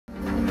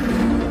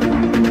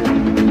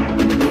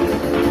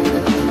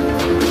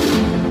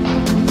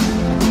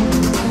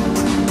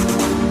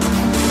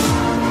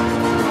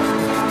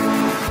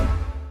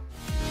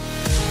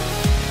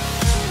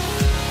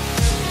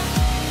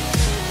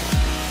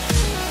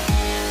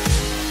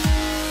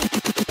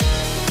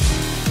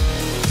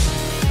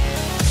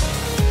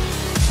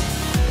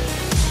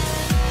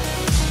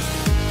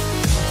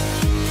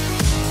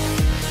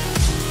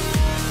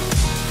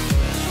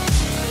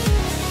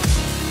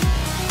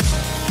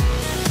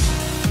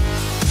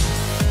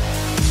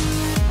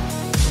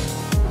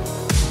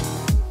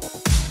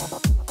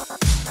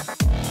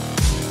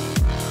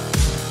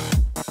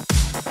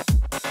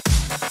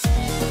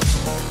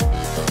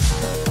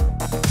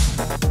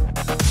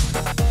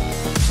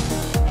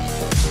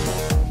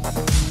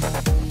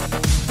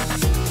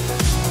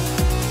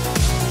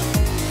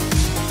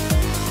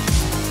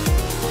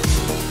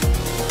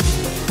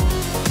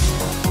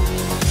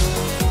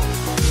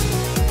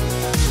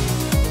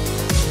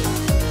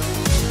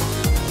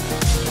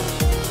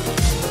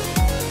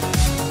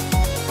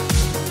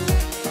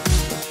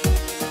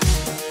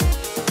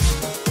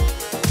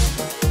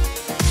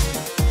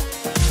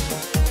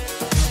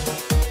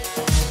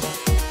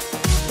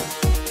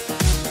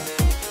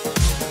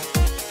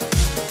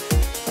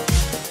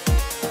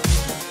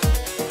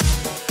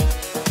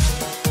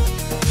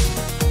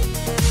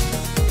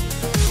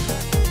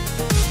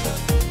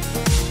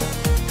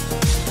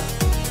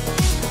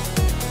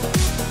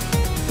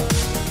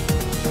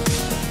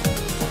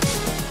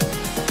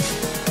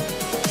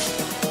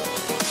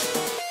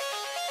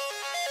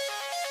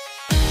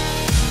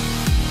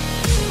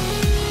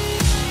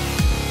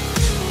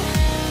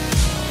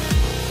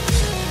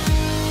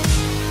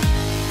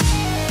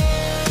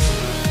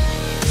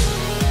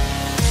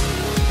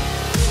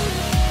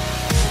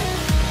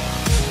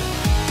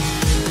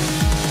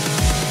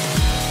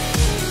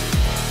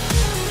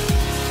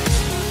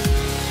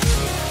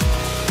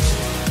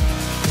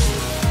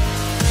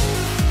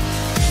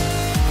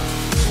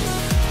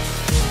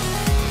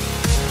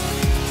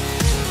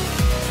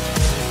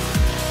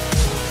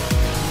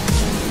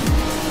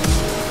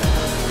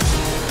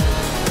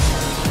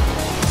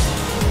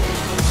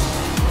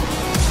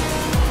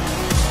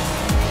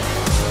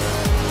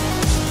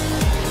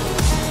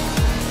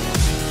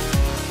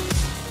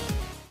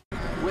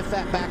with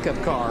that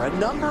backup car. A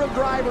number of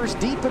drivers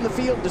deep in the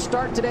field to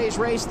start today's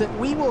race that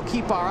we will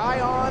keep our eye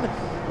on,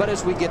 but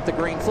as we get the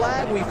green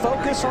flag, we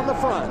focus on the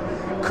front.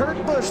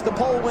 Kurt Busch, the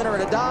pole winner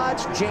in a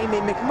Dodge. Jamie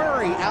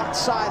McMurray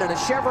outside in a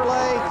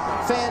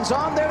Chevrolet. Fans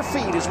on their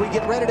feet as we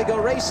get ready to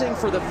go racing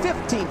for the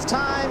 15th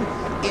time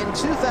in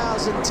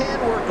 2010.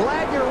 We're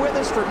glad you're with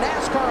us for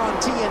NASCAR on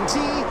TNT.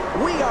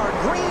 We are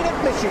green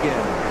at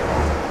Michigan.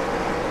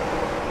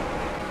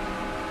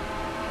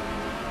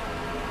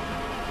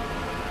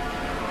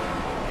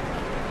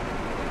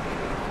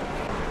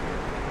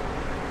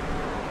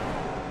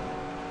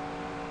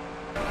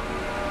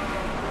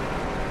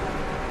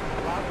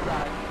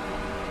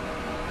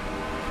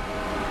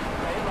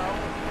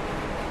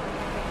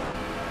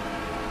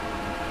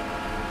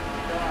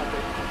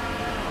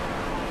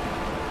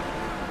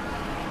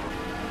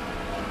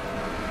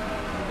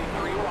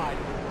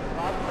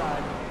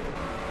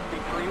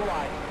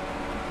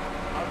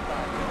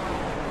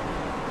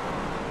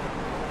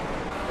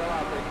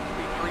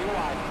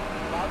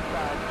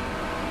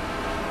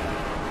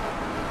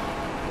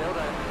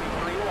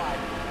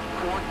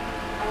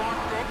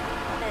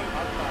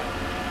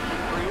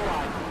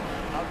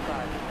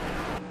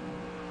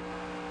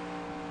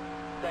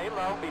 Stay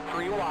low, be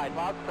 3 wide,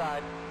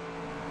 outside.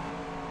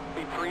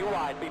 Be 3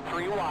 wide, be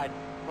 3 wide,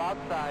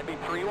 outside. Be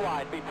 3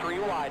 wide, be 3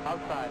 wide,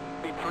 outside.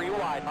 Be 3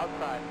 wide,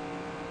 outside.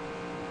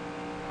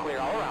 Clear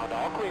all around,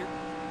 all clear.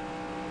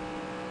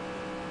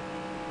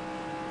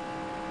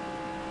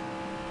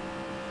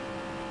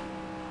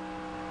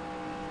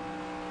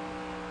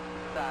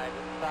 Side,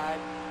 side.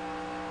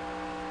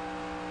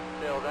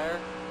 Still there.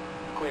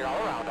 Clear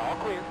all around, all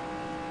clear.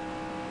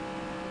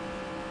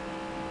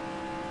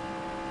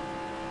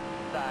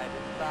 Side,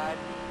 inside.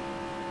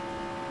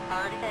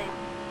 38,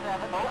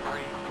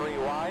 703. 3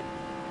 wide.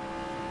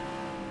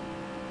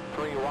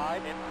 3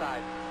 wide,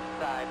 inside.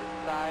 Side,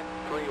 inside.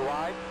 3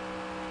 wide.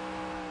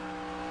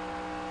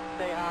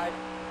 Stay high.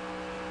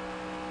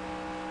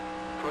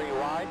 3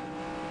 wide.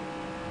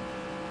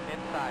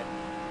 Inside.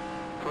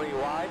 3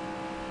 wide.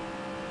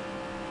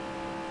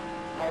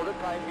 Hold it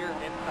tight here.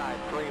 Inside.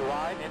 3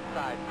 wide.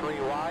 Inside. 3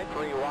 wide.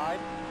 3 wide.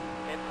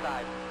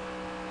 Inside.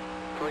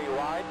 3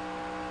 wide.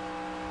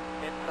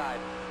 Inside.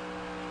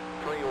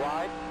 3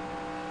 wide.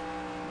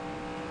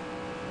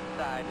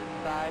 Side,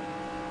 inside.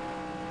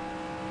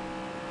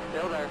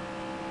 Still there.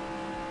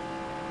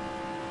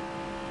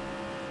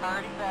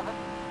 37,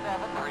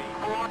 7, 3,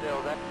 4.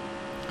 Still there.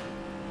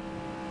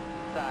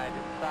 Side,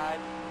 inside.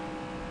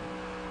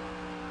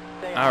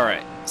 All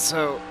right,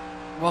 so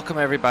welcome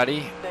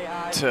everybody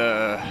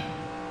to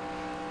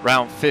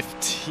round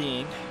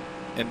 15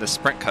 in the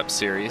Sprint Cup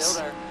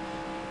Series.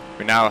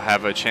 We now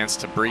have a chance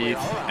to breathe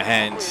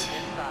and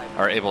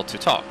are able to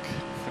talk.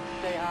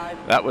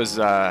 That was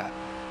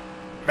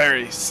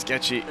very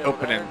sketchy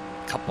opening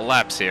couple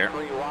laps here.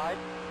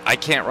 I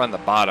can't run the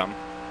bottom,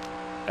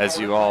 as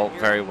you all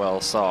very well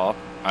saw.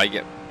 I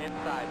get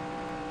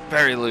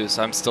very loose.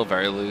 I'm still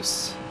very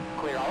loose.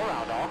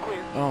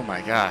 Oh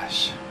my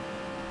gosh.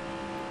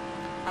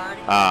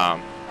 I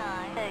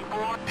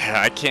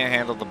can't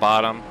handle the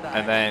bottom.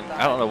 And then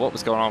I don't know what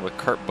was going on with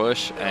Kurt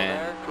Busch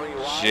and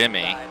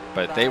Jimmy,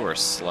 but they were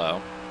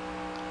slow.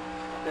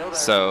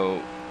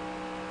 So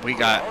we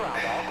got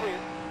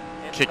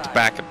kicked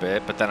back a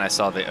bit, but then I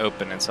saw the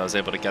open, and so I was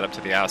able to get up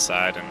to the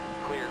outside and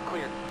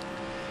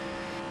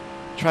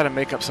try to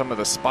make up some of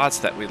the spots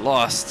that we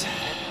lost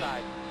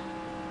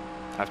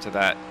after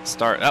that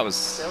start. That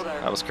was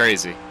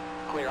crazy.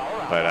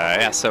 But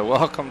yeah, so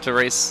welcome to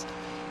race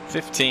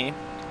 15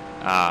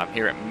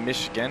 here at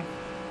Michigan.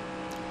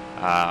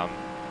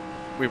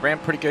 We ran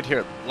pretty good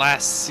here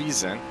last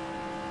season.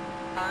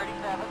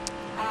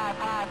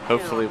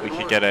 Hopefully we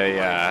could get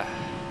a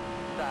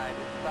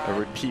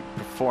repeat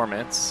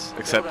performance,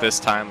 except this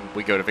time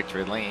we go to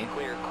victory lane,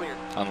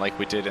 unlike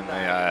we did in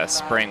the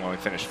spring when we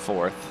finished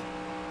 4th.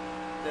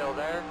 Still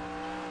there.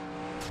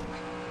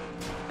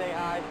 Stay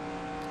high.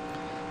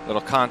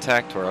 Little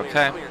contact, we're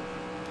okay.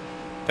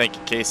 Thank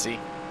you, Casey.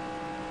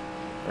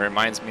 It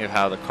reminds me of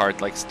how the card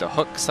likes to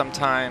hook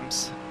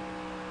sometimes.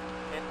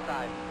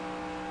 Inside.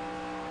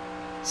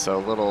 So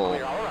a little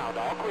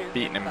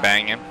beating and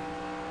banging.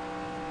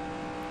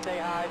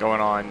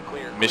 Going on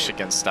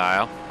Michigan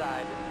style.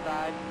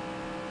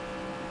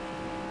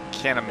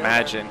 Can't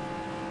imagine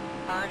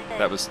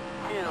that was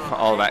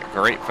all that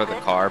great for the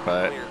car,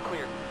 but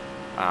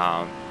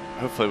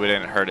hopefully we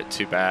didn't hurt it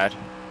too bad.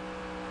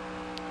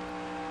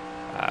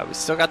 We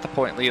still got the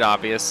point lead,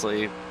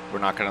 obviously. We're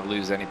not going to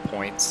lose any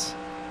points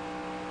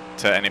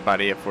to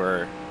anybody if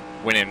we're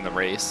winning the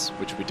race,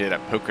 which we did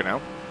at Pocono.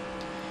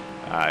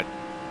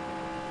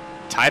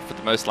 Tied for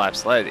the most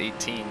laps led,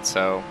 18,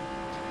 so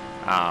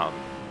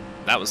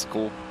that was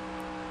cool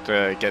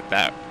to get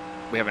that.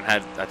 We haven't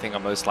had, I think, a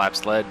most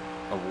laps led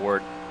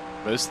award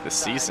most of the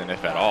season,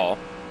 if at all.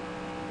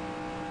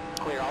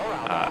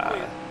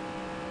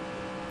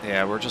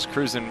 Yeah, we're just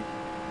cruising.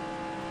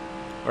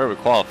 Where we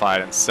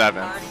qualified in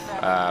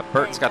 7th.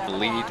 Burton's got the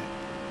lead.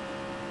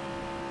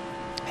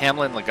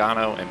 Hamlin,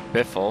 Logano, and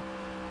Biffle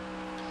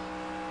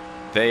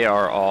they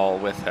are all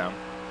with him.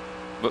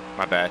 Whoop,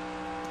 my bad.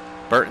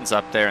 Burton's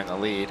up there in the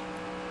lead.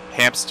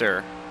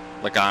 Hamster,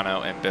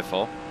 Logano, and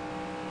Biffle.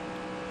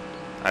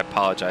 I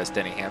apologize,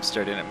 Denny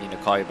Hamster. Didn't mean to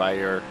call you by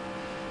your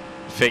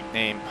fake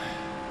name.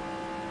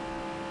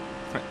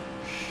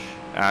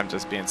 I'm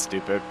just being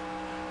stupid.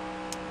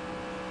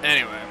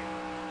 Anyway.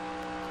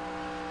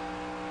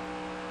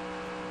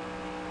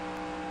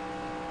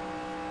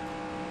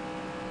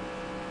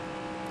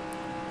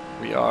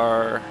 We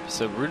are,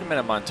 so Rudiment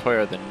and Montoya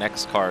are the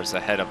next cars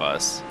ahead of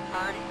us.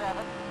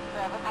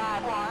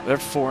 37.751. They're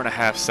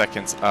 4.5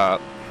 seconds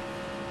up.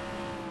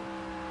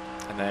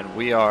 And then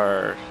we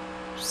are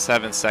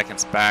 7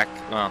 seconds back,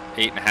 well,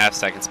 8.5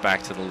 seconds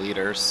back to the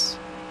leaders.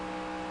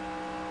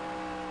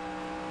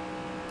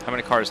 How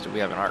many cars do we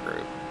have in our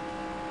group?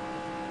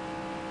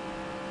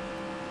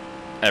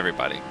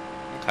 Everybody.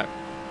 Okay.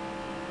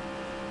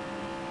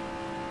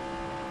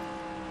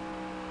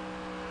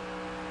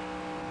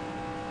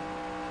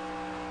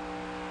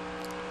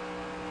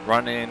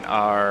 Running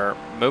our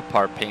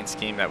Mopar paint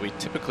scheme that we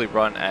typically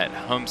run at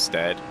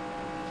Homestead.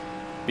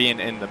 Being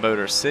in the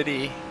Motor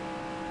City,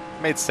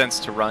 it made sense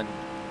to run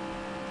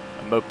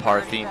a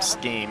Mopar themed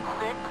scheme.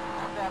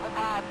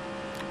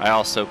 I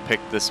also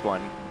picked this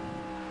one.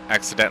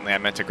 Accidentally, I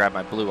meant to grab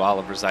my blue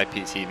Oliver's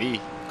IPTV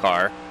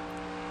car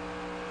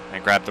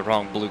and grabbed the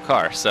wrong blue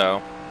car, so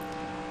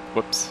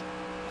whoops.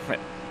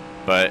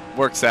 But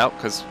works out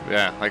because,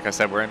 yeah, like I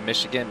said, we're in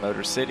Michigan,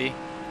 Motor City,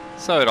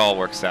 so it all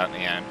works out in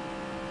the end.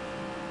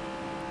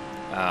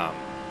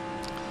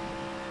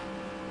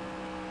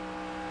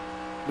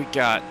 We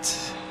got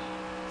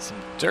some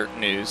dirt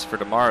news for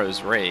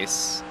tomorrow's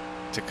race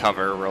to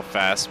cover real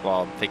fast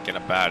while I'm thinking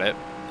about it.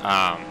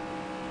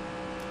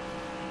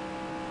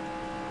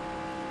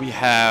 We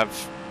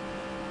have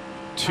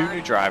 2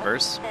 new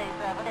drivers.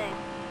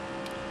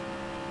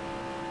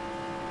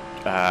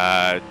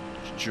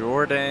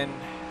 Jordan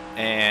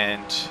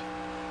and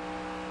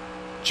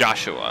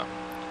Joshua.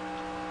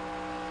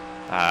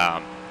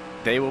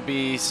 They will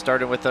be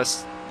starting with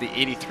us, the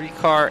 83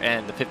 car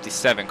and the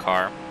 57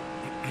 car,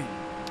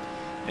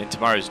 in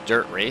tomorrow's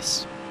dirt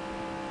race.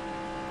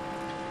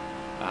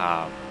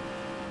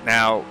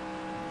 Now,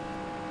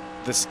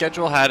 the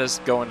schedule had us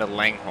going to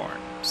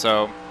Langhorne.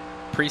 So,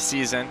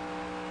 pre-season,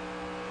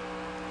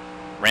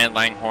 ran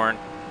Langhorne,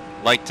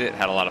 liked it,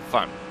 had a lot of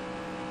fun.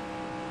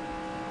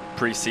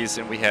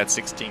 Pre-season, we had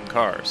 16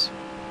 cars.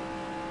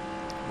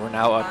 We're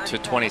now up to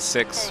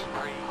 26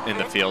 in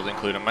the field,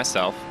 including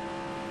myself.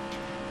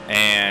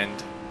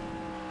 And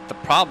the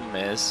problem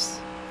is,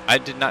 I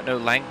did not know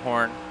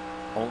Langhorne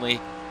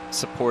only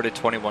supported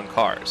 21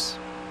 cars,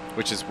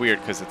 which is weird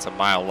because it's a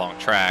mile-long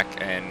track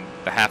and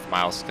the half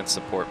miles can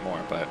support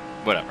more, but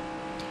whatever.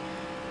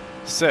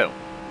 So,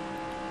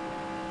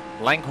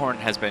 Langhorne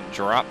has been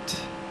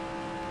dropped,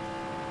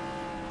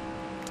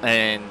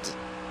 and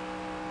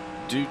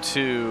due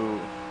to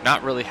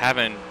not really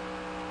having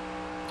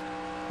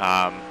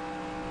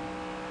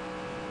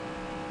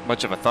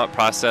much of a thought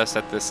process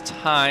at this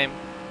time,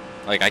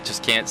 like, I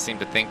just can't seem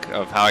to think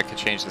of how I could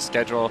change the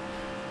schedule.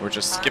 We're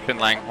just skipping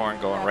Langhorne,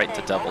 going right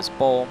to Devil's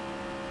Bowl.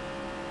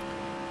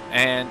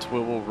 And we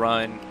will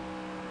run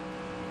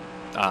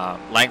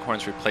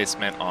Langhorne's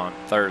replacement on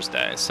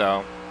Thursday.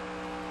 So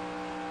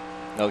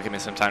that'll give me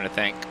some time to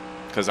think,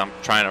 because I'm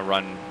trying to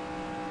run.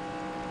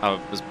 I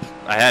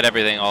had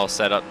everything all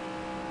set up,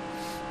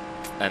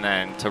 and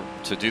then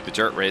to do the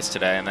dirt race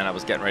today, and then I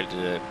was getting ready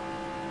to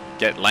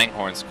get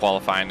Langhorne's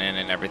qualifying in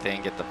and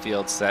everything, get the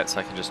field set so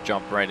I can just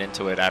jump right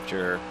into it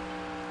after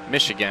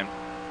Michigan.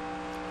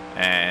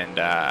 And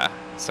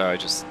so I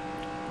just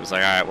was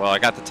like, all right, well, I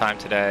got the time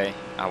today.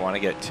 I want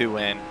to get 2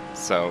 in,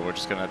 so we're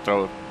just going to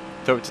throw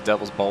it to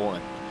Devil's Bowl,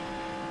 and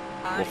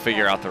we'll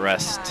figure out the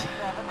rest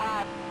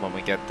when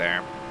we get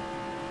there.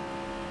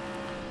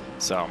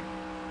 So,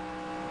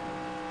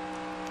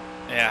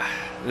 yeah,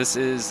 this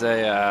is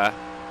a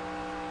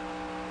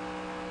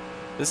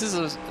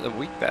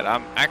week that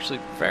I'm actually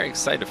very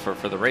excited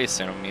for the race.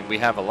 And I mean, we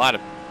have a lot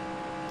of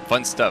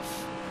fun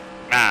stuff.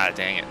 Ah,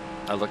 dang it.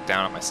 I looked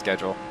down at my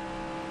schedule.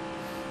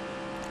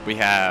 We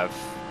have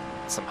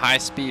some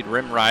high-speed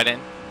rim riding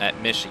at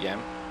Michigan,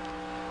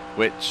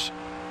 which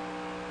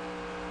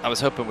I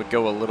was hoping would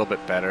go a little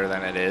bit better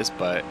than it is,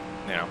 but,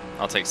 you know,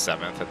 I'll take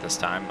 7th at this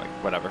time, like,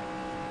 whatever.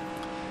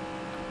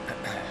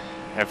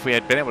 If we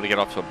had been able to get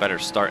off to a better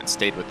start and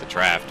stayed with the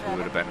draft, we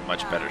would have been in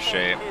much better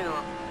shape.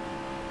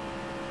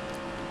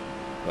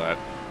 But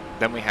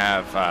then we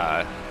have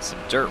some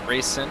dirt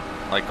racing,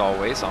 like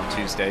always, on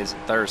Tuesdays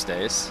and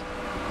Thursdays.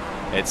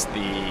 It's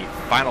the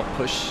final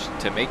push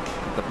to make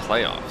the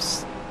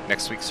playoffs.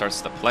 Next week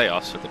starts the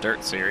playoffs for the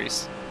dirt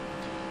series.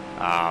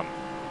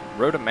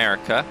 Road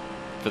America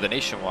for the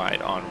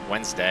nationwide on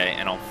Wednesday,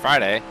 and on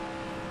Friday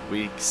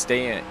we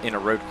stay in a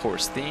road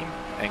course theme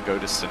and go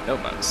to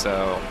Sonoma.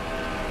 So,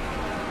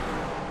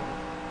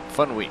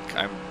 fun week.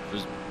 I'm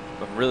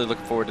really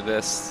looking forward to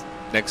this.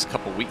 Next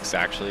couple weeks,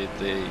 actually,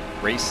 the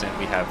racing,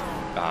 we have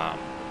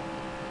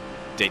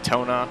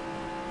Daytona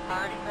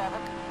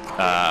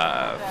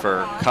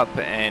for Cup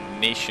and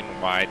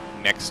Nationwide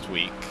next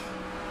week.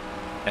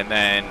 And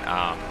then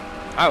I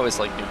always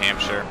like New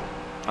Hampshire.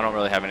 I don't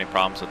really have any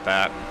problems with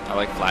that. I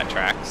like flat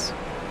tracks.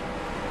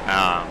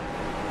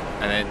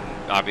 And then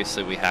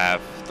obviously we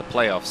have the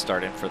playoffs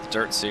starting for the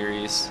Dirt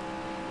Series.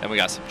 Then we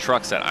got some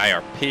trucks at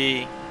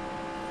IRP.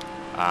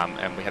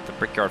 And we have the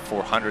Brickyard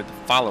 400 the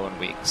following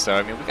week. So,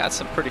 I mean, we got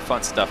some pretty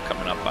fun stuff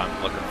coming up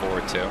I'm looking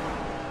forward to.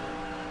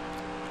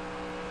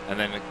 And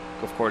then,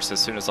 of course, as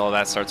soon as all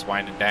that starts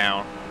winding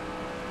down,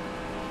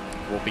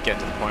 we'll be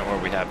getting to the point where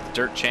we have the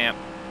Dirt Champ.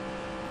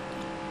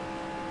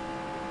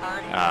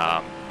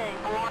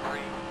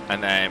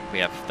 And then we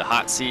have the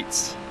hot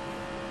seats,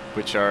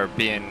 which are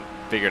being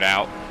figured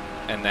out.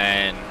 And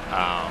then,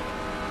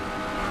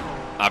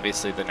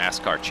 obviously, the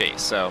NASCAR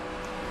chase. So,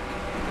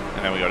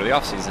 and then we go to the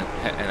off season,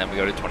 and then we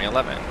go to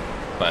 2011.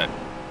 But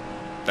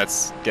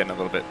that's getting a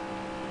little bit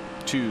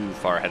too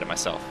far ahead of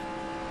myself.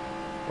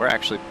 We're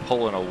actually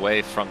pulling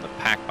away from the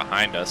pack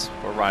behind us.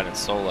 We're riding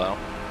solo.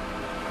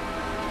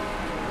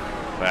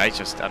 But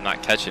I'm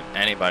not catching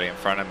anybody in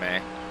front of me.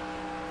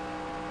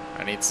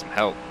 I need some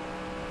help.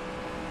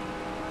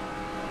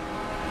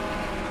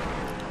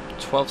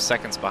 12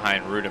 seconds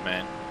behind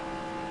Rudiman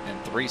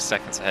and 3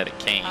 seconds ahead of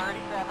Kane. 37.46.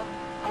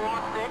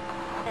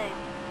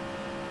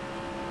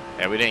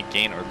 Yeah, we didn't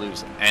gain or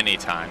lose any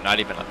time, not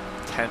even a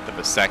 1/10 of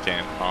a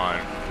second on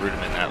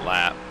Rudiman that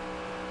lap.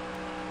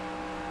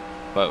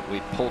 But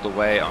we pulled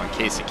away on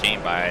Casey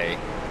Kane by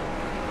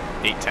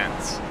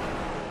 0.8.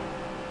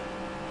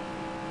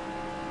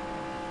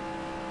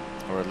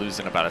 We're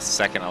losing about a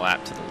second a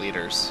lap to the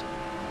leaders.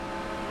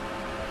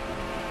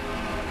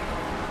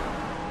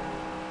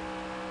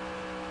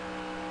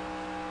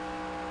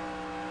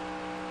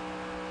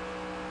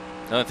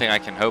 The only thing I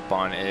can hope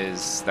on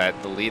is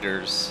that the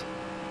leaders,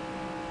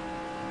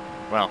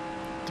 well,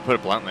 to put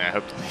it bluntly, I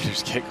hope the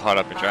leaders get caught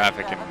up in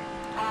traffic and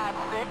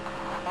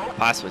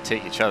possibly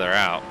take each other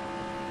out.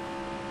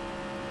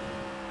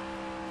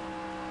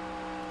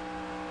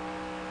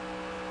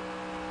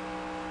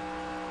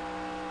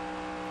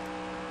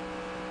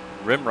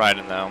 Rim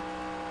riding, though,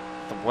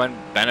 the one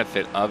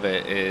benefit of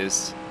it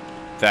is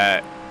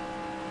that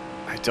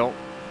I don't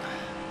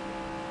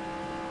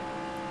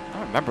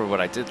remember what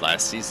I did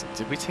last season.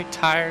 Did we take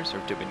tires or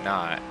did we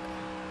not?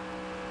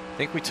 I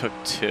think we took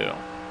 2.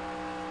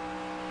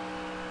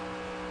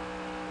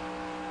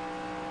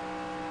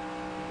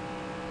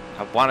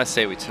 I want to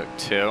say we took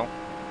 2,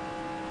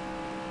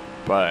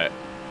 but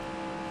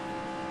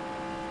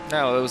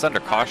no, it was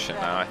under caution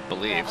though, I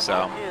believe,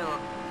 so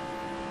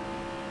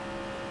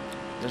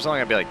there's only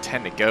gonna be like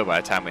 10 to go by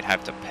the time we'd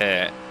have to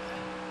pit.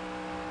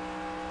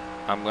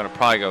 I'm gonna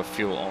probably go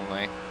fuel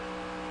only,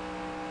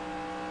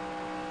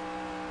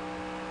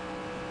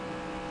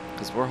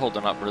 because we're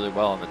holding up really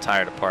well in the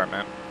tire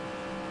department.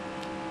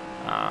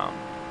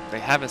 They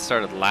haven't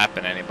started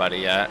lapping anybody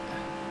yet.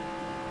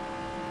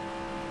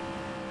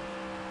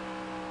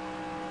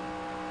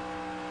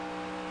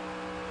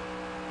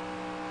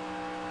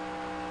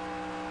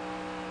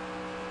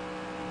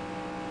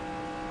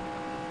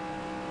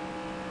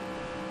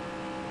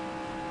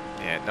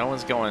 Yeah, no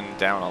one's going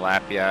down a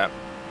lap yet.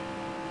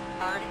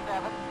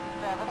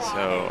 37.78.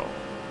 So,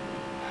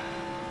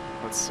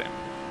 let's see.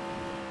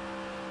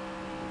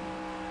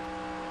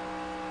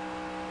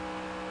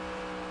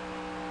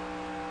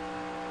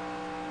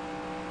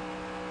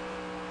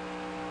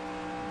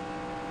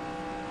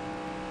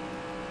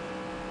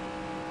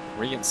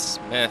 Regan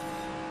Smith,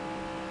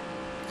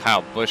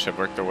 Kyle Busch have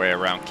worked their way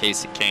around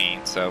Casey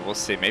Kane, so we'll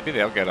see. Maybe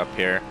they'll get up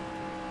here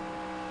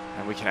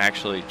and we can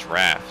actually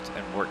draft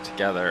and work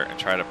together and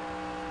try to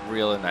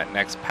reel in that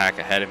next pack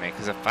ahead of me.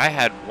 Because if I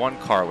had one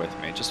car with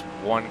me, just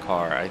one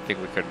car, I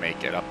think we could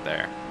make it up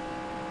there.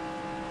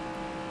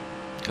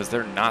 Because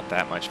they're not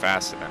that much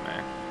faster than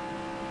me.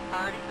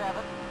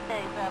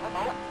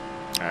 37.87.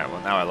 Alright,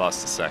 well now I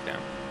lost a second.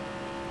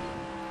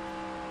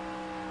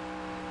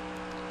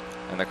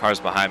 And the cars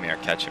behind me are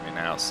catching me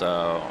now,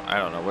 so I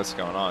don't know what's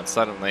going on.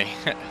 Suddenly,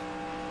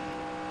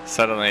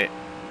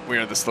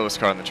 we're the slowest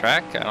car on the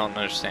track. I don't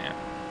understand.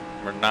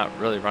 We're not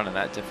really running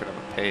that different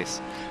of a pace.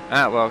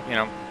 Well, you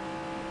know,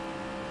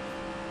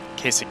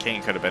 Casey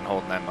Kane could have been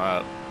holding them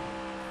up.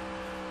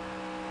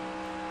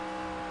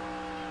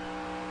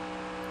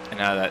 And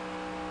now that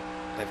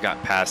they've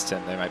got past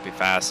him, they might be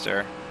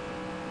faster,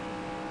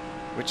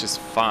 which is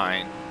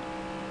fine.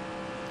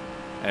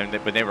 And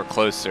when they were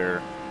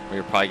closer, we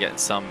were probably getting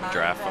some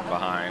draft from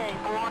behind.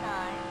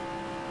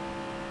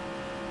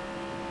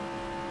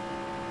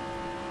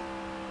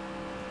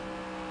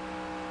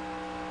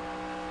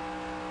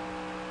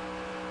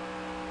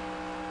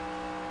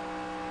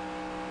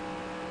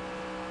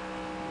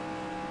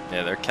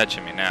 Yeah, they're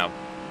catching me now.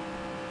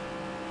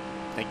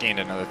 They gained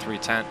another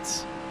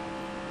 0.3.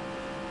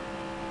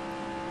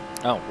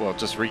 Oh, well,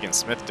 just Regan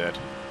Smith did.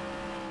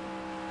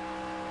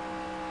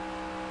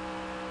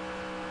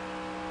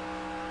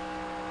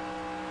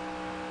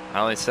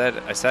 I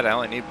said I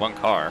only need one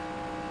car,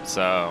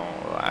 so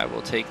I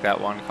will take that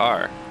one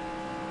car.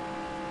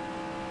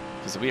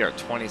 Because we are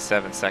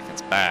 27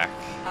 seconds back.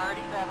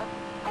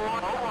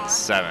 37.41.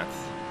 7th.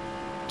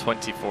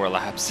 24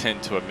 laps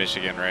into a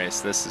Michigan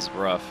race. This is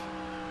rough.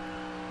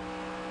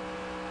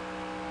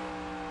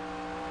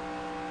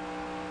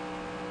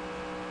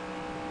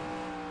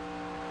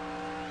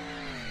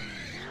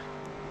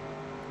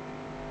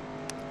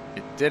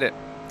 It did it.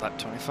 Lap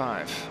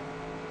 25.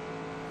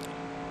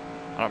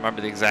 I don't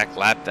remember the exact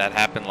lap that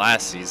happened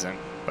last season,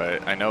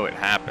 but I know it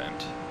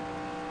happened.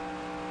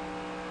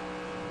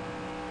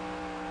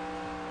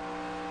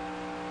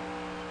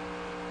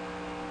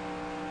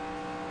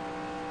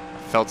 I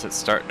felt it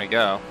starting to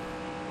go.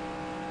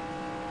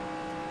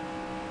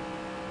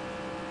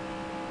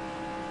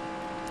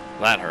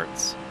 That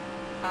hurts.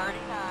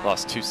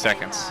 Lost 2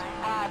 seconds.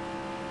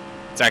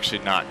 It's actually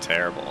not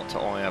terrible to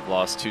only have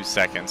lost 2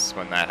 seconds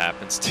when that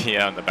happens to you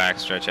on the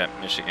backstretch at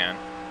Michigan.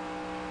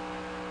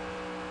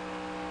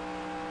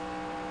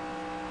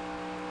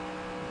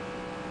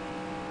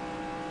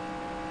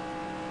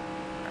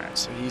 Alright,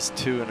 so he's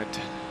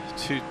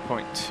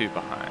 2.2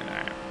 behind.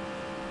 Alright.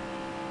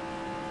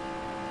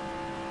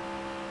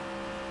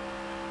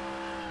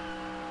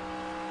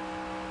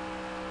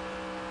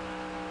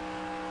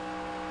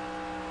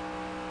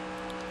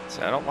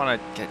 So I don't want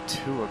to get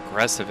too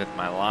aggressive with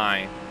my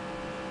line.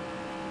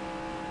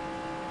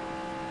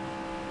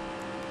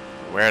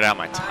 Wear it out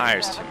my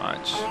tires too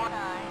much.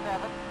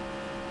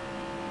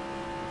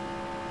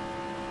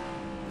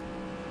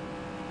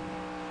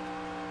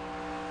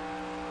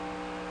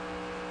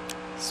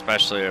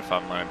 Especially if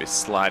I'm going to be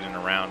sliding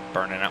around,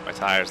 burning out my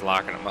tires,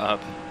 locking them up.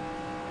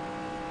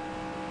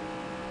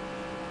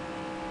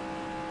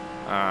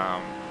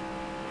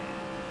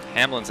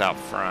 Hamlin's out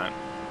front.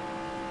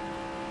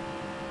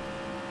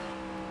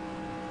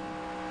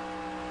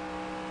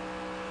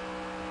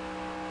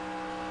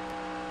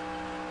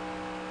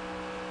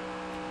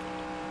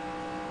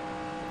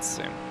 Let's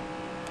see.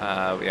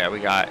 Yeah, we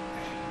got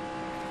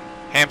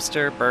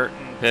Hamster,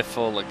 Burton,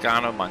 Biffle,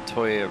 Logano,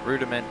 Montoya,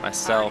 Rudiment,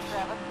 myself,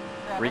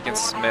 Regan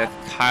Smith,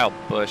 Kyle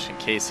Busch, and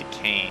Casey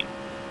Kane.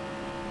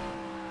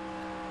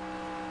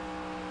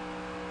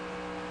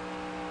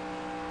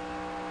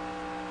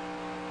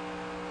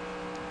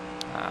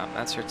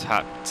 That's your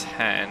top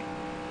 10.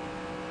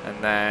 And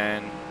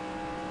then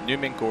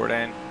Newman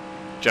Gordon,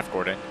 Jeff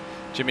Gordon,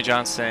 Jimmy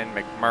Johnson,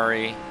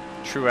 McMurray,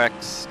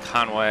 Truex,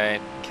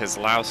 Conway,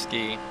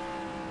 Keselowski,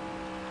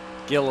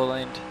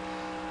 Gilliland,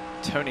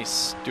 Tony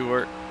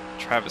Stewart,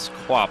 Travis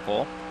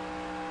Kvapil.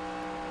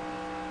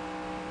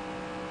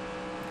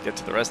 Get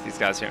to the rest of these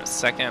guys here in a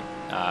second.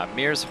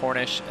 Mears,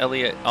 Hornish,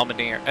 Elliott,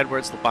 Allmendinger,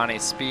 Edwards,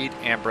 Labonte, Speed,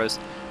 Ambrose,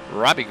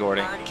 Robbie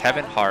Gordon,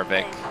 Kevin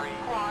Harvick,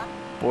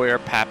 Boyer,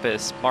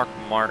 Pappas, Mark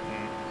Martin,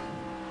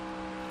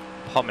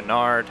 Paul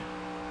Menard,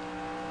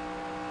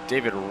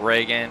 David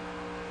Reagan,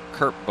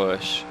 Kurt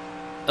Busch,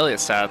 Elliott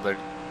Sadler,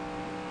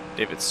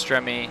 David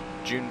Stremme,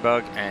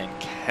 Junebug, and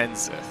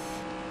Kenseth.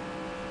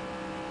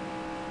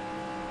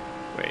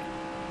 Wait.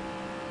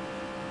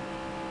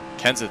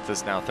 Kenseth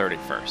is now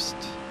 31st.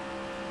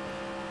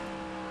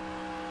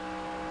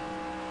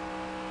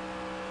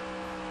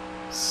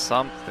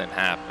 Something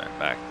happened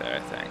back there, I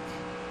think.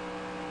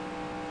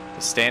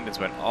 The standings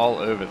went all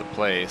over the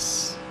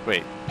place.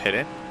 Wait,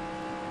 pitting?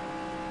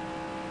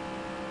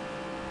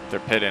 They're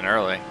pitting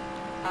early.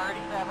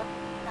 37,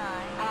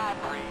 9,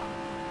 3.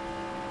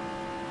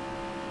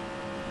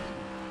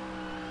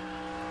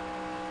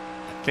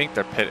 I think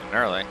they're pitting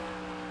early.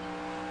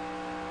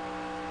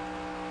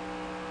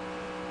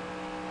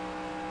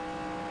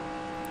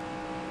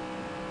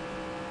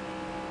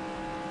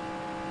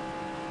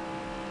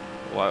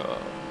 Whoa,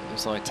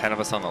 there's only 10 of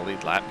us on the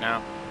lead lap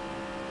now?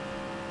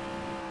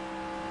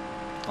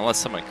 Unless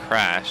someone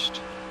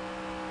crashed.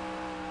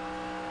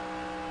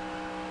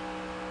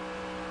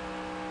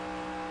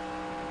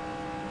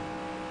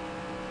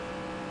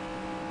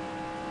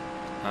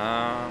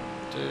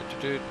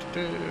 Do. 37,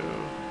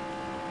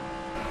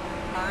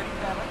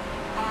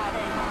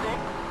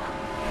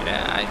 586.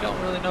 Yeah, I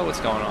don't really know what's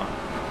going on.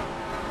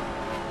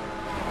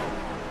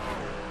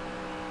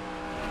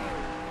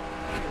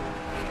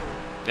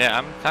 Yeah,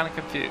 I'm kind of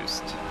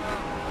confused.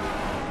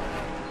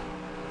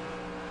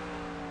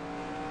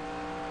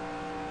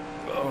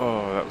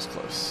 Oh, that was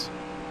close.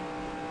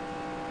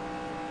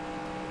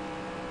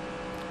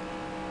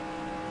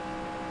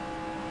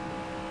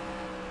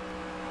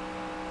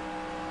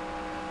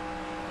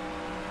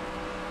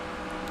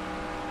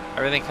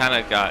 Everything kind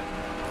of got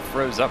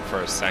froze up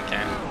for a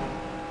second.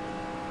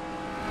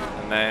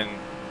 And then,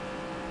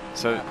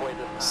 so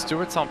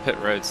Stewart's on pit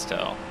road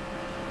still.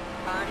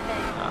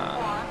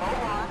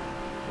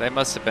 They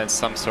must have been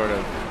some sort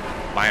of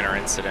minor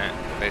incident.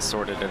 They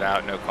sorted it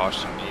out, no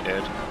caution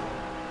needed.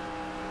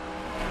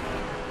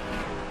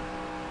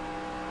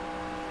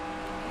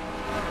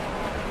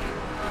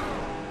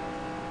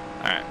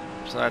 Alright,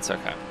 so that's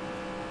okay.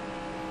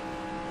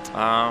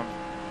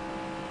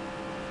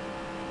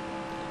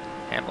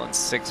 Hamlin's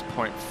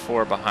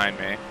 6.4 behind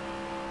me.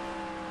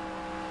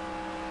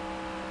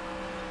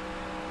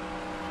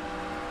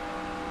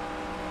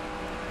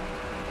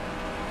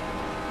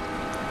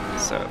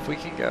 So if we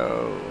can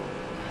go,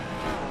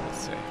 let's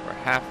see, we're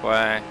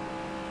halfway.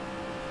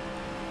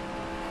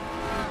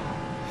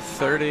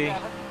 30,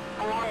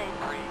 40.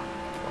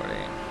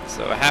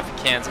 So a half a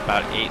can's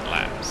about 8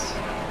 laps.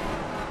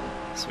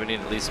 So we need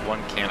at least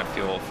 1 can of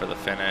fuel for the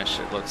finish,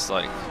 it looks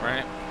like,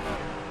 right?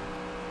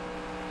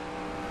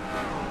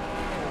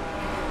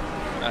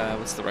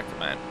 What's the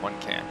recommend? 1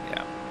 can,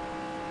 yeah.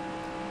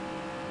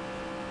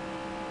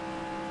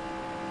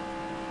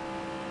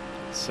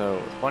 So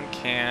with 1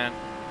 can,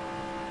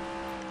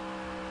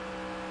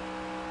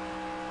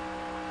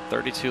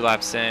 32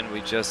 laps in,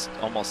 we just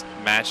almost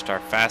matched our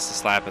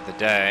fastest lap of the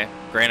day.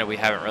 Granted, we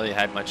haven't really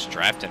had much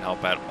drafting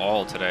help at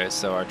all today,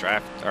 so our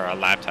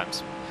lap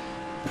times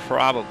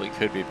probably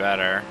could be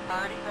better.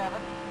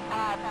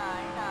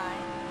 37,599.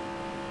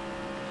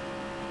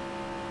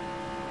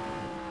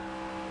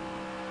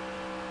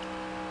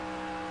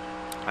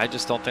 I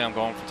just don't think I'm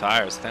going for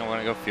tires. I think I'm going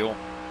to go fuel.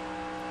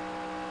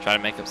 Try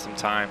to make up some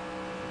time.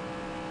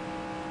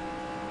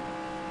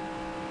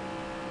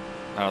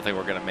 I don't think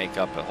we're going to make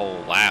up a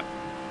whole lap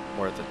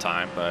worth of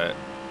time, but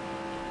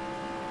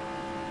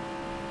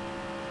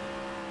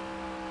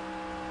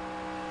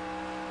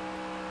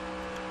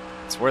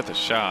it's worth a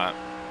shot.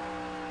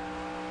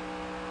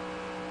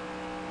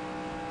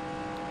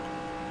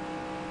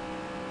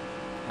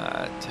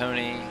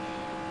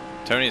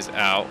 Tony's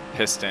out,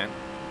 piston.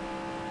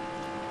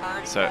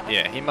 So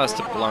yeah, he must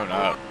have blown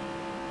up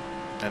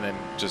and then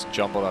just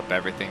jumbled up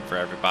everything for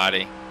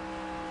everybody.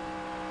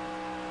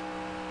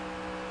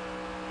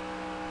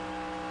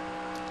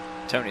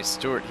 Tony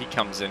Stewart, he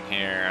comes in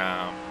here,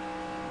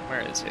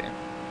 where is he?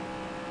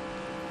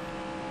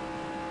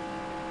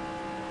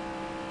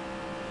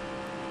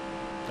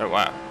 Oh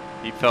wow,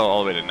 he fell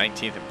all the way to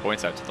 19th in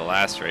points after the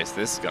last race.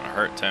 This is gonna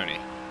hurt Tony.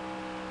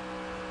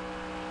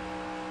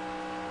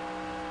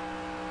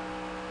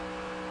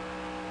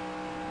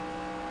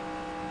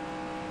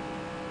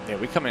 Yeah,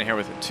 we come in here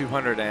with a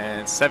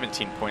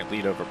 217 point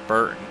lead over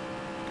Burton.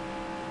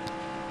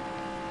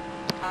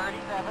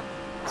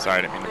 Sorry,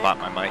 I didn't mean to bop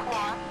my mic.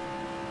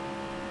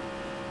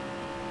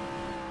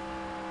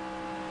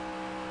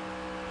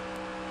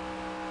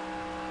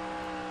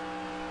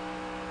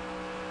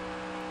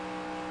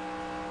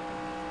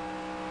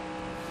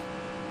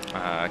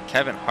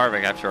 Kevin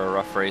Harvick, after a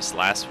rough race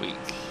last week,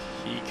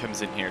 he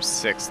comes in here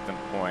 6th in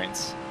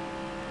points.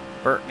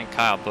 Burton and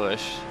Kyle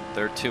Busch,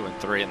 they're 2 and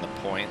 3 in the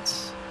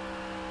points.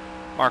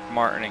 Mark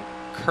Martin and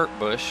Kurt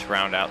Busch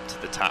round out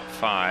to the top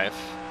 5.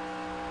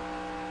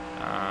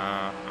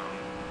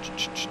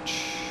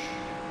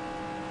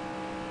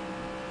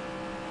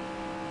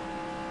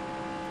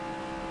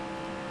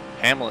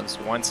 Hamlin's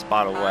 1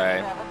 spot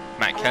away.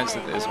 Matt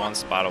Kenseth is 1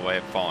 spot away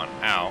of falling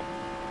out.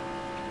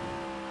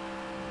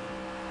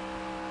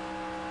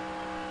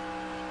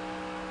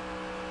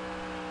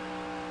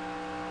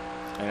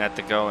 And at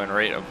the going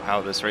rate of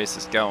how this race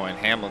is going,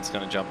 Hamlin's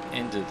going to jump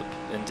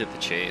into the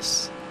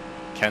chase.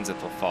 Kenseth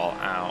will fall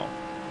out.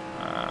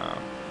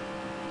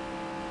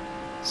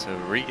 So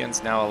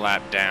Regan's now a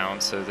lap down.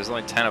 So there's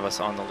only 10 of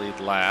us on the lead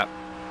lap,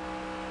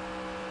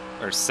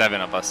 or 7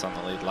 of us on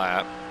the lead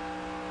lap.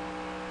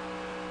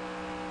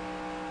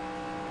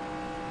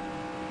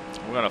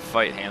 We're gonna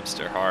fight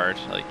Hamster hard.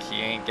 Like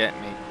he ain't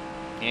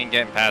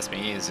getting past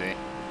me easy.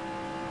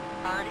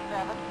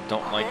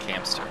 Don't like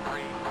Hamster.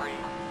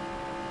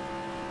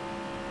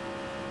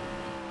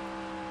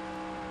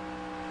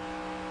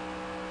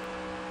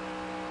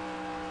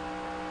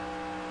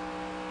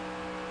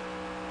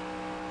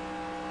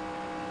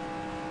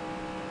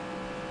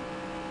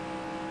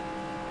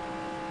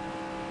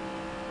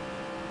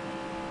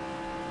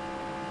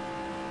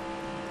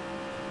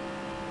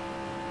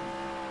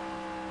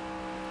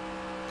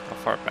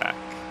 Far back.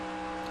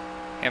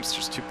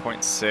 Hamster's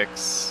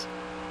 2.6.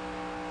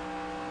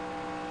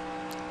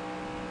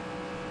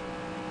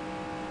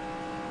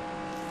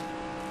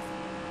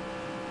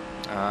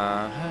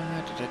 Uh,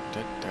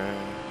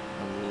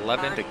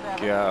 11 to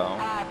go.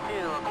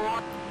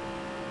 Well,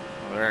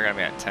 we're gonna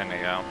be at 10 to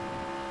go.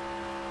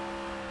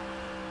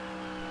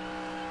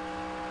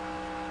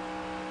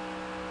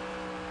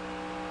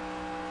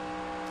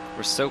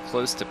 We're so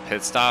close to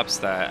pit stops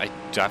that I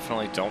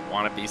definitely don't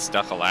want to be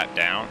stuck a lap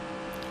down,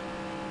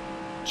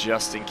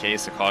 just in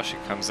case a caution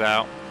comes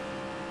out.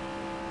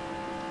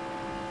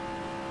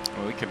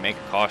 Well, we can make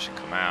a caution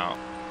come out.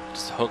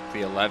 Just hook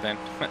the 11.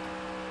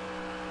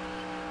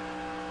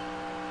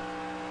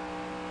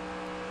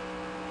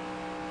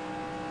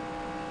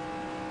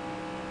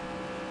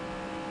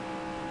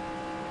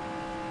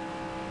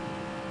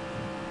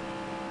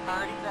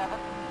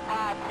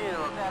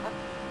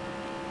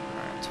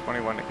 Alright,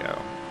 21 to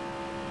go.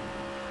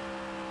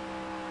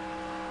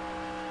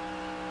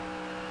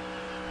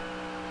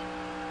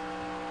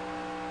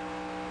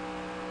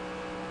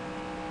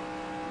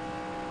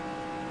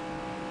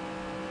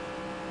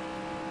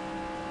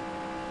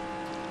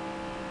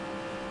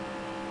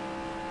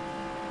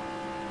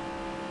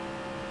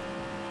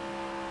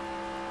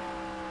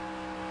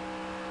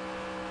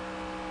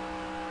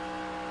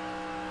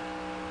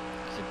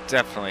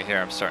 Definitely here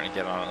I'm starting to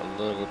get on a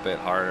little bit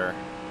harder.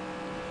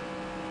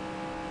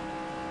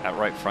 That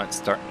right front's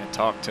starting to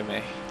talk to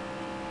me.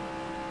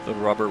 The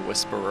rubber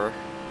whisperer.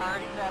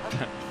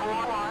 37,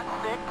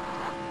 416.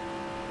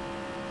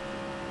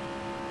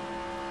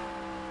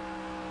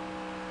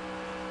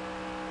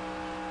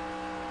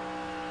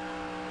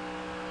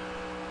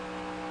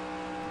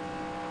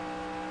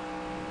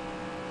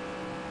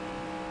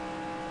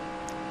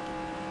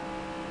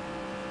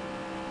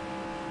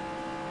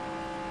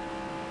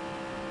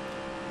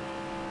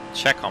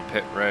 Check on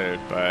pit road,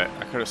 but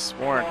I could have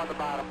sworn On the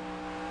bottom.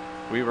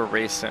 we were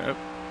racing. Oh,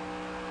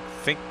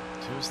 I think,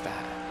 who's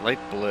that? Light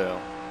blue.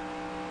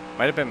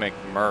 Might have been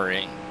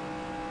McMurray.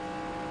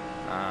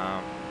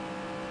 Yeah,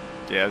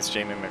 it's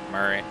Jamie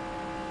McMurray.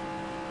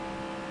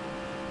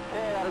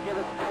 Okay, that'll give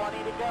us 20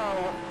 to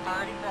go.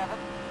 37,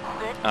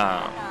 6, 9.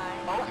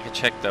 I can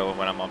check though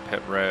when I'm on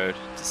pit road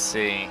to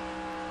see.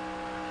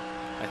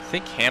 I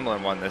think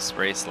Hamlin won this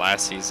race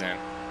last season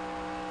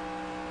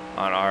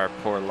on our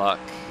poor luck.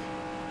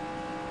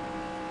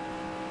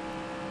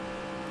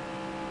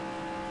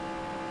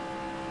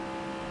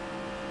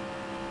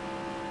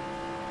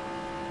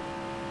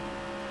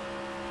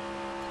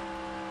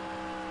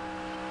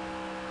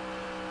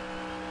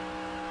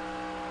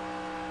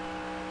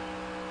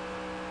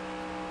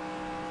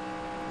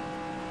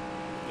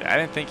 I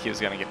didn't think he was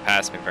going to get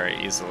past me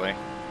very easily.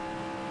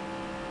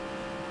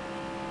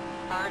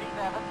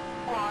 37,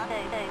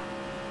 188.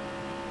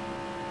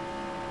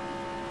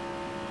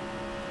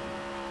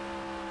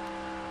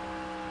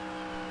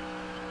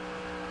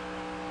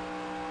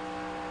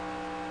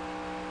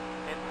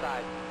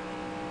 Inside.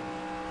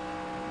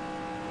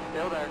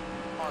 Still there.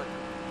 Mark.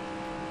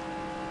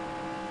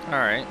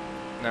 Alright,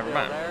 never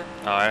Still mind. there.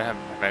 Oh, I don't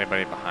have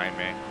anybody behind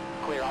me.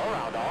 Clear all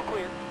around, all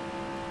clear.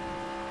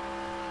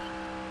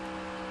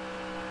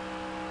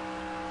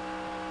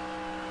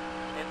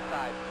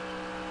 Inside.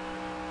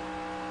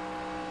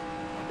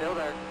 Still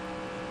there.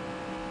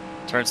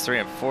 Turns 3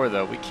 and 4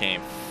 though, we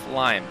came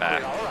flying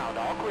back. Clear all around,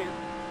 all clear.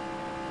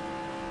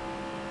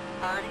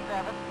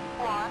 37,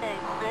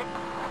 186.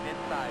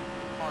 Inside.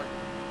 Mark.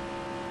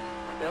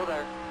 Still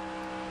there.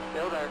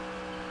 Still there.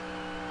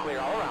 Clear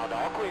all around,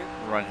 all clear.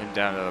 Run him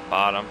down to the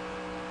bottom.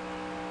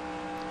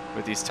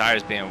 With these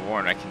tires being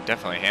worn, I can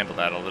definitely handle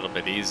that a little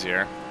bit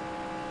easier.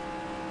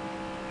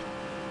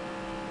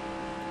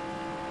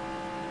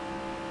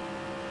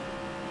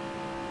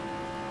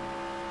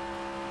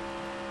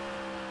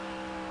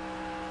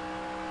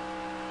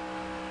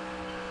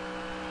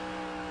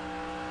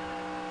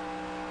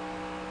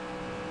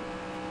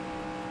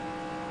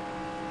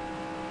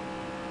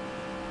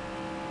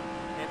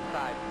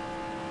 Inside.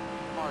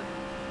 Mark.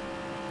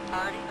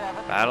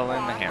 37.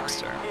 Battling the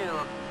hamster.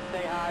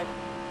 Stay high.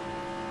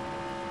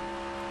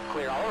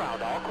 Clear all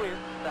around, all clear.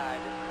 Side,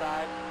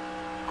 inside.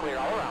 Clear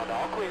all around,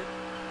 all clear.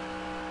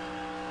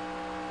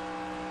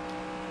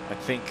 I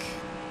think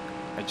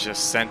I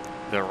just sent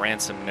the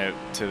ransom note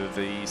to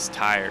these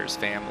tires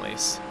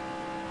families.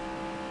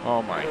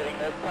 Oh my Hitting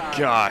this time.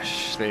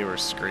 gosh, they were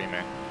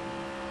screaming.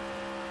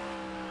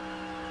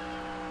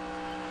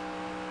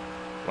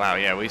 Wow,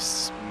 yeah, we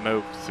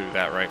smoked through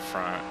that right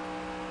front.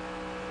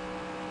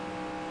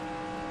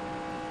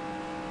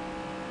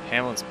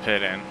 Hamlin's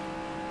pitting.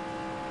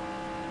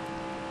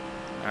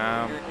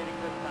 You're hitting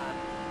this time.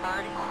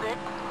 36.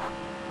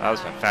 That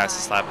was my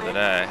fastest lap of the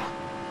day.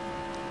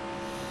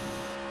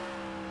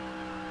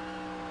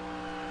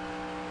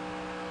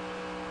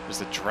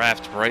 There's a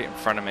draft right in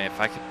front of me. If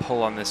I could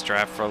pull on this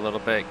draft for a little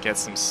bit, get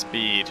some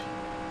speed.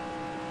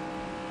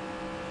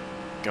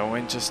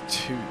 Going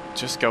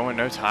just going,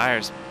 no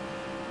tires.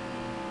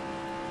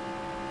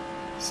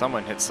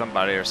 Someone hit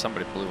somebody or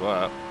somebody blew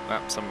up.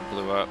 Oh, someone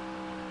blew up.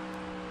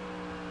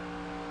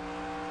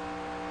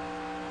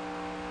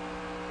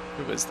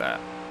 Who is that?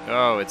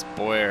 Oh, it's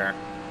Boyer.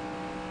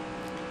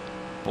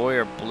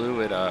 Boyer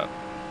blew it up.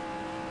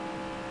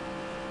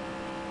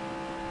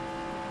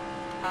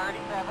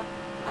 37.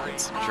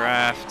 It's a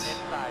draft.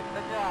 Inside.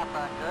 Good job,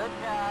 son. Good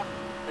job.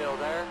 Still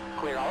there.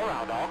 Clear all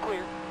around, all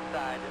clear.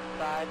 Side,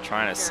 inside.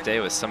 Trying to stay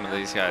with some of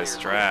these guys'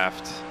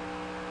 draft.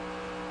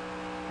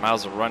 Might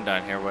as well run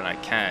down here when I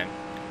can,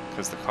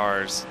 because the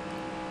tires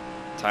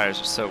are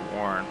so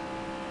worn.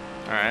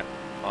 Alright,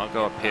 I'll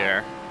go up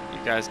here. You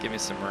guys give me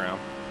some room.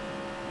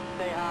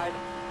 Stay high.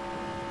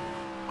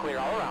 Clear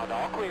all around,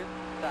 all clear.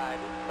 Side,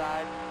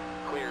 inside.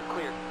 Clear,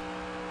 clear.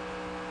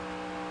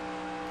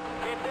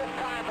 Hit this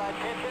time, bud.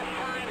 Hit this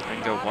time. I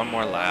can go one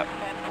more lap.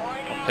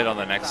 I'll pit on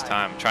the next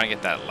time. I'm trying to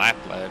get that lap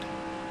lead.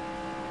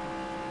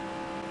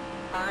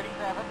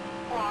 37.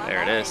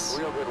 There it is.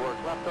 Real good work.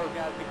 Left those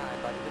guys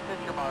behind, buddy. Just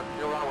hit your mark.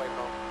 You'll run away from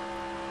them.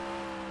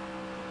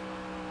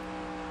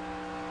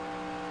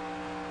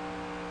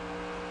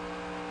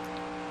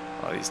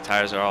 Well, these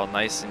tires are all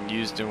nice and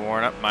used and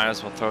worn up. Might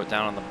as well throw it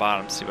down on the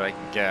bottom, see what I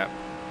can get.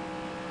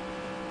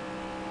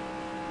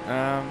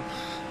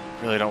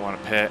 Really don't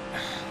want to pit.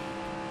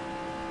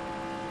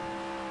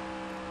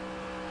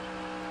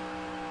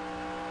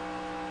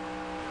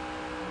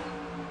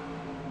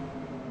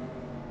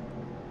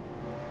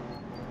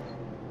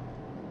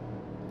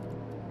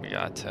 We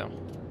got to.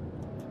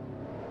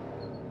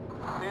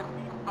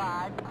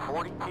 55,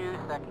 42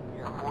 second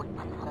gear, 42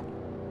 second.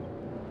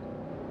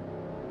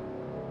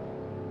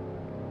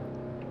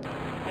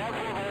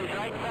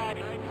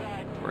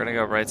 We're gonna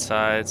go right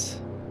sides.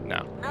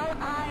 No.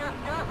 I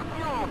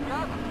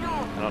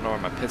don't know where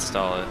my pit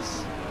stall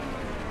is.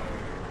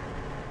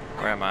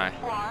 Where am I?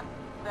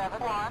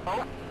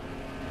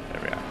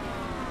 There we are.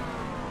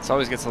 It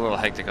always gets a little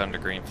hectic under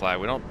green flag.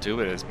 We don't do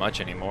it as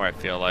much anymore, I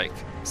feel like.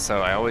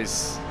 So I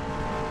always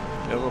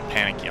get a little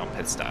panicky on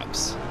pit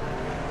stops.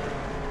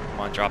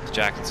 Come on, drop the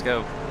jack, let's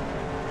go.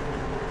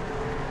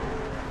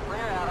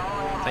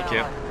 Thank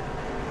you.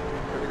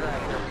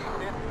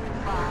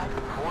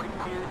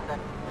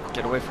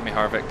 Get away from me,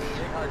 Harvick.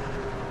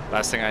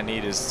 Last thing I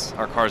need is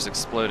our cars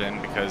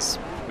exploding because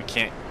we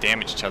can't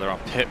damage each other on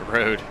pit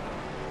road.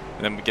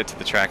 And then we get to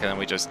the track and then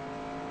we just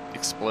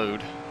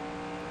explode.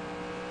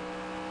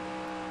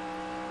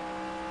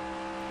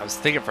 I was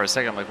thinking for a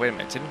second, I'm like, wait a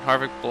minute, didn't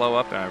Harvick blow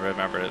up? And I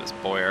remembered it was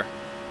Boyer.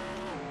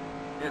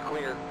 You're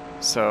clear.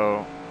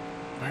 So,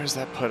 where does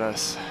that put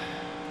us?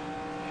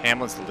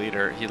 Hamlin's the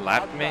leader. He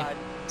lapped me,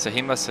 so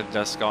he must have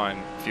just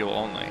gone fuel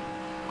only.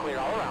 Clear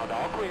all around,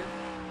 all clear.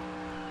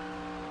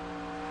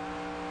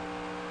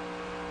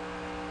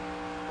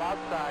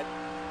 Outside.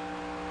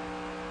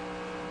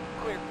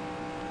 Clear.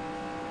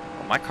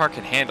 Well, my car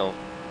can handle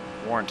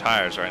worn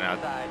tires right now.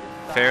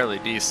 Fairly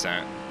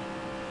decent.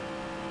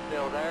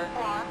 Still there.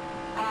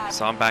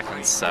 So I'm back in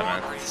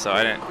 7th, so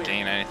I didn't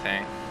gain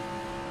anything.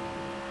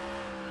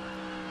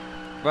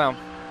 Well,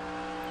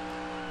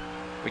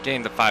 we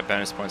gained the 5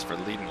 bonus points for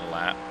leading the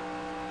lap.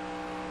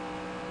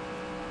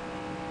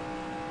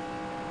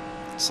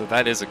 So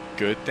that is a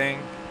good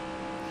thing,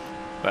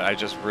 but I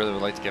just really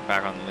would like to get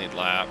back on the lead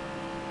lap.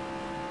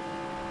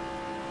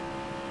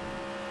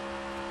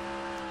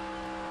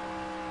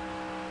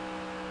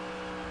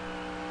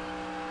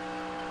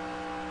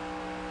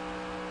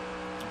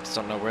 Just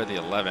don't know where the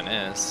 11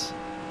 is.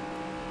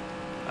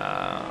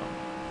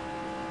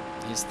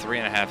 He's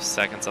 3.5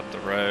 seconds up the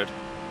road.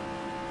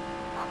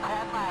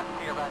 10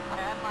 laps here, about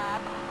 10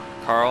 laps.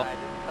 Carl,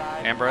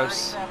 Inside,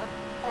 Ambrose,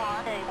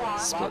 37, 1,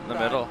 split in the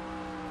middle.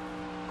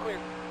 Clear.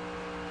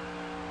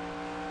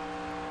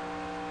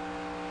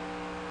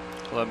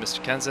 Hello,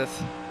 Mr.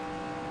 Kenseth.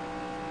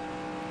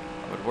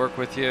 I would work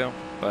with you,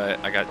 but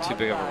I got too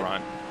big of a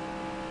run.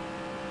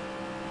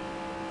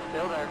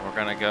 Still there. We're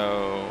gonna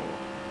go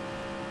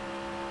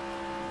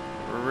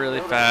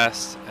really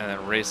fast and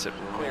then race it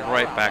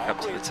right back up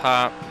to the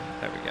top.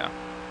 There we go.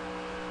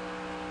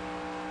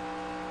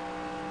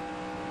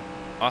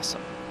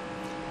 Awesome.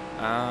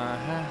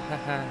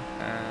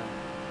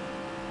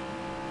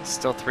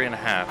 Still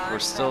 3.5. We're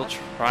still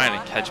trying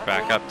to catch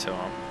back up to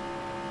him.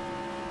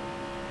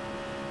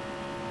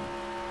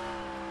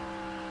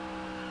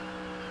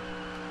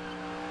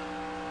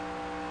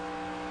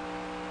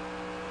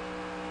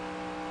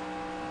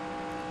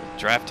 With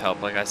draft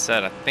help, like I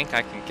said, I think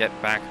I can get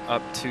back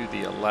up to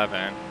the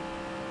 11.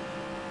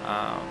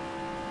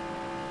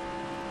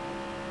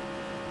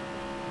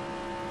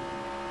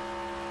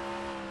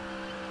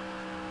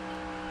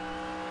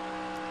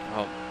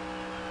 Well,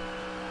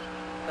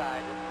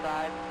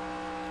 Inside.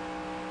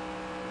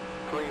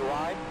 3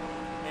 wide.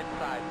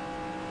 Inside.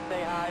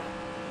 Stay high.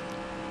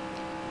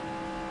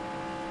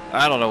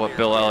 I don't know what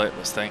Bill Elliott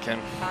was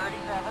thinking.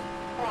 37,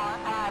 1,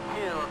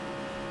 2.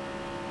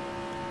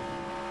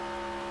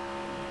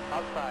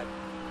 Outside.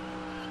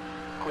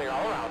 Clear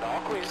all around,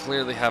 all clear.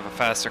 Clearly have a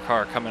faster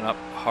car coming up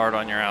hard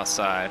on your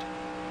outside.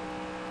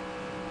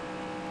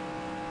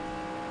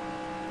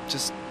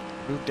 Just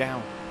move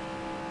down.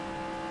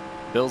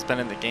 Bill's been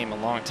in the game a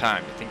long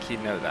time. You think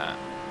he'd know that?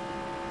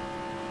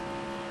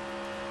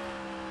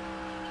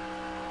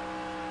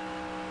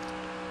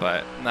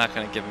 But I'm not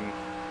going to give him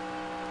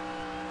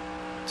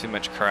too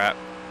much crap.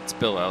 It's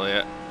Bill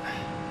Elliott.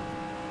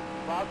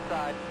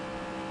 Outside.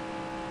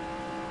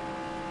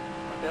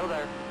 Still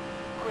there.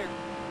 Clear.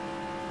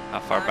 How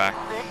far back?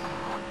 6,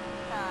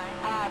 9,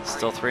 5,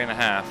 Still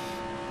 3.5.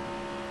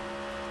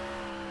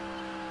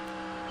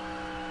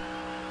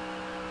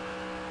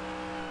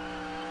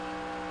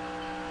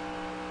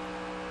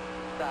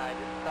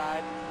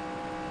 Inside.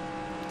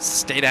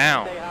 Stay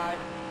down. Stay high.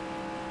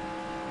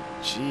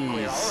 Clear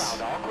all Jeez.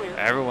 around, all clear.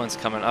 Everyone's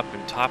coming up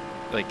and top,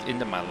 like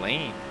into my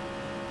lane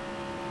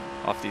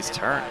off these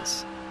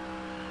turns.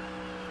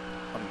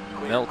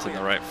 I'm melting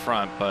the right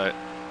front, but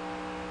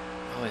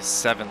only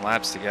 7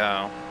 laps to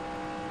go.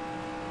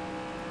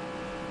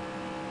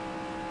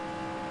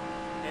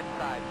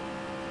 Inside.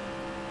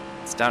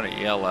 It's down to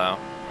yellow.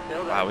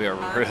 Still there. Wow, we are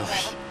really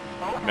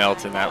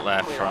melting that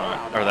left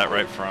front, or that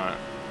right front.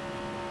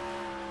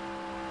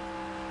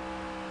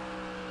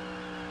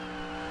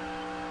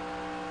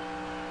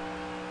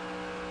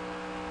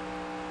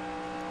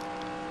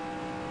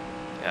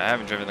 Yeah, I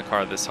haven't driven the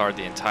car this hard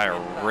the entire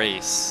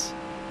race.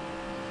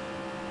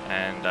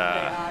 And,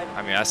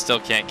 I mean, I still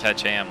can't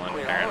catch Hamlin,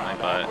 apparently,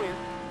 but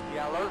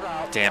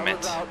damn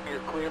it. You're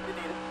clear if you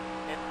need it.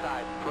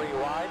 Inside. 3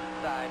 wide.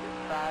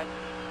 Inside.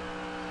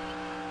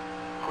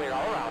 Clear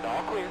all around.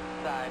 All clear.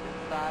 Inside.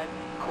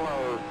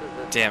 Close.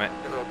 Damn it.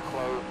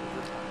 Close.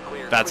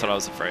 Clear. That's what I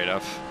was afraid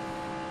of.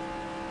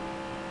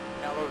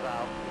 Yellow's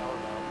out.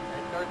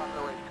 And start on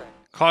the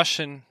racetrack.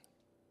 Caution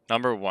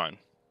number 1.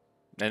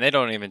 And they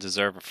don't even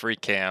deserve a free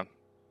cam.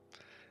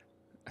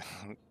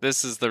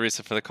 This is the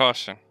reason for the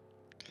caution.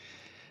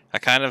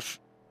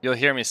 You'll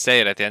hear me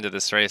say it at the end of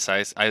this race.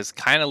 I was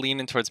kind of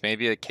leaning towards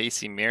maybe a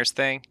Casey Mears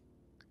thing.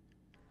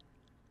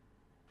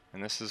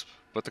 And this is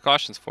what the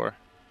caution's for.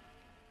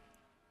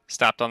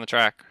 Stopped on the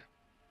track.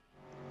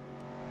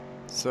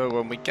 So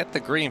when we get the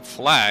green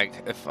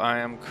flag, if I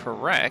am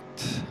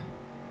correct,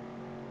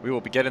 we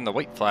will be getting the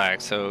white flag.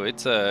 So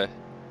it's I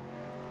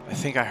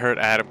think I heard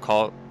Adam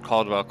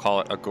Caldwell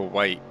call it a go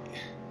white.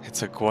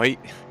 It's a white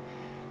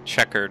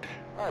checkered.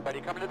 All right,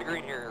 buddy, coming to the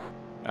green here.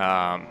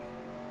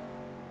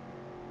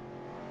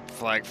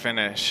 Flag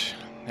finish.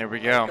 Here we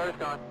go.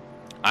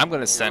 I'm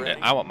going to send it.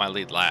 I want my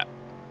lead lap.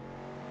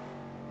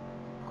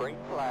 Green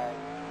flag.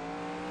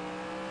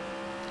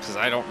 Because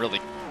I don't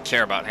really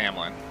care about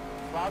Hamlin.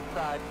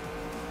 Outside.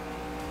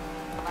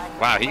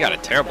 Wow, he got a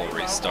terrible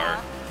restart.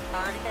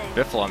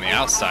 Biffle on the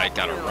outside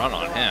got a run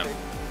on him.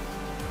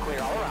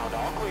 Clear all around,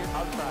 all clear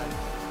outside.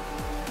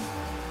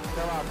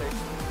 Still out there.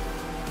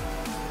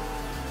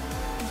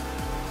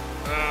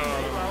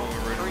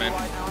 Oh, Ruderman.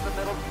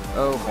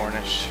 Oh,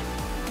 Hornish.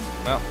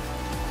 Well,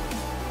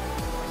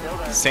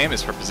 Sam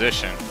is for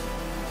position.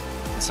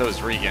 And so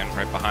is Regan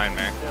right behind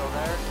me.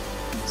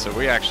 So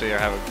we actually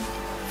have a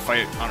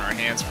fight on our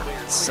hands for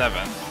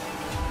 7th.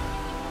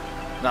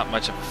 Not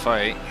much of a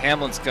fight.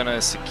 Hamlin's gonna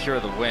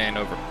secure the win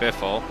over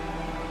Biffle.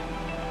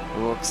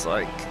 Looks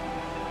like.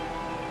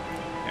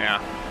 Yeah.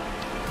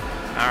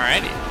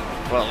 Alrighty.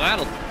 Well,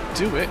 that'll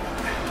do it.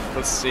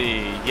 Let's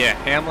see. Yeah,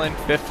 Hamlin,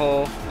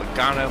 Biffle,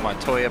 Logano,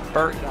 Montoya,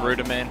 Burt,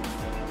 Ruderman,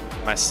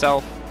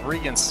 myself,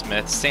 Regan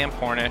Smith, Sam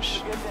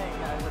Hornish,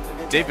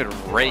 David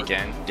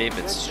Reagan,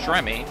 David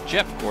Stremme,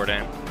 Jeff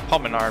Gordon, Paul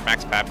Menard,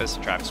 Max Pappas,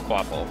 and Travis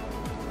Quapple.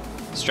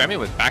 Stremme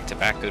with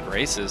back-to-back good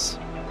races,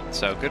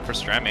 so good for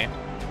Stremme.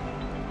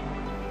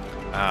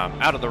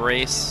 Out of the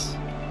race,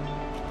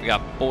 we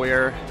got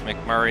Boyer,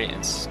 McMurray,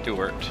 and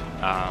Stewart.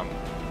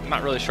 I'm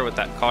not really sure what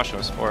that caution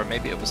was for.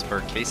 Maybe it was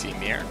for Casey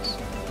Mears.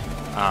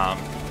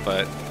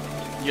 But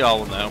y'all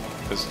will know,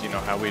 because you know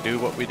how we do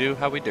what we do,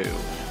 how we do.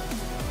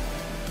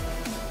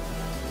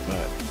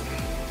 But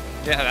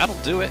yeah, that'll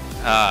do it.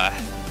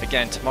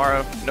 Again,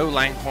 tomorrow, no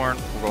Langhorne.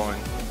 We're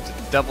going to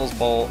Devil's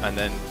Bowl, and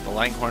then the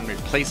Langhorne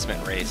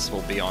replacement race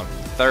will be on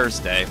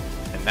Thursday,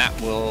 and that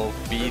will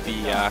be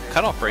the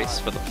cutoff race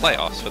for the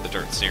playoffs for the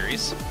Dirt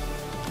Series.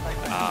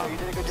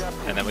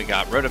 And then we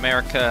got Road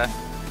America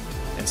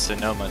and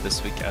Sonoma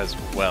this week as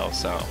well.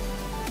 So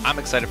I'm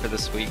excited for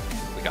this week.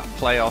 We got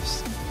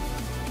playoffs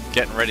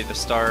getting ready to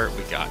start.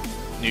 We got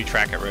new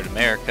track at Road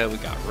America. We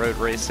got road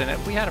racing,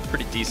 and we had a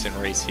pretty decent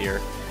race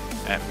here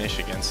at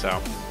Michigan.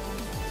 So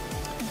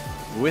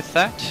with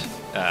that,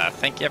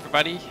 thank you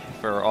everybody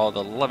for all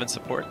the love and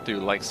support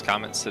through likes,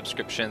 comments,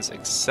 subscriptions,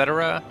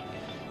 etc.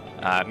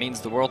 It means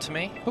the world to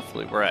me.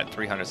 Hopefully we're at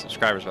 300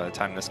 subscribers by the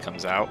time this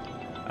comes out.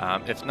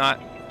 If not,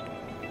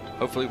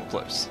 hopefully we're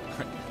close.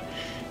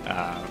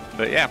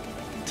 But yeah,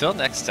 until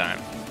next time,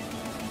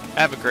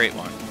 have a great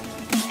one.